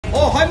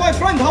my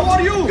friend, how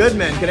are you? Good,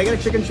 man. Can I get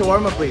a chicken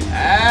shawarma, please?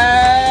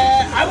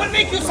 I will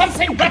make you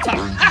something better.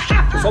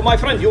 So, my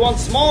friend, you want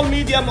small,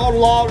 medium, or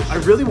large? I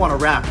really want a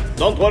wrap.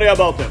 Don't worry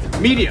about it.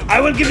 Medium.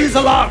 I will give you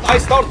the large. I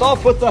start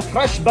off with the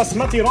fresh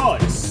basmati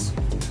rice.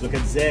 Look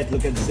at that,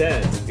 look at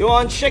that. You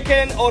want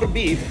chicken or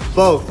beef?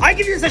 Both. I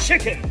give you the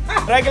chicken.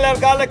 Regular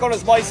garlic or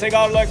spicy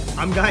garlic?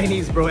 I'm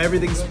Guyanese, bro.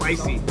 Everything's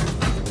spicy.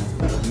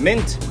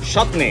 Mint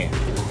chutney.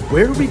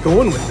 Where are we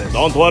going with this?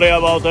 Don't worry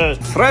about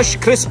it. Fresh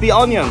crispy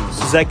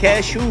onions. The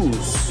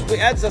cashews. We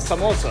add the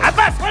samosa.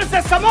 Abbas, where's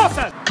the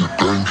samosa?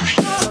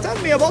 Tell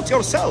me about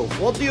yourself.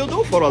 What do you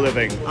do for a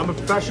living? I'm a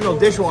professional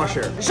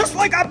dishwasher. Just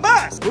like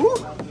Abbas. Who?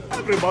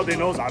 Everybody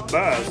knows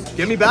Abbas.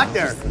 Get me back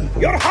there.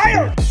 You're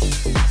hired.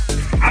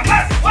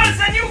 Abbas, where's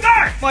the new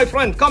guy? My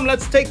friend, come,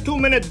 let's take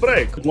 2-minute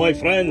break. My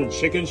friend,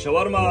 chicken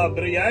shawarma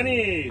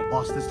biryani.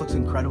 Boss, this looks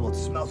incredible. It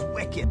smells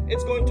wicked.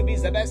 It's going to be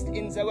the best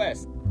in the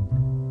West.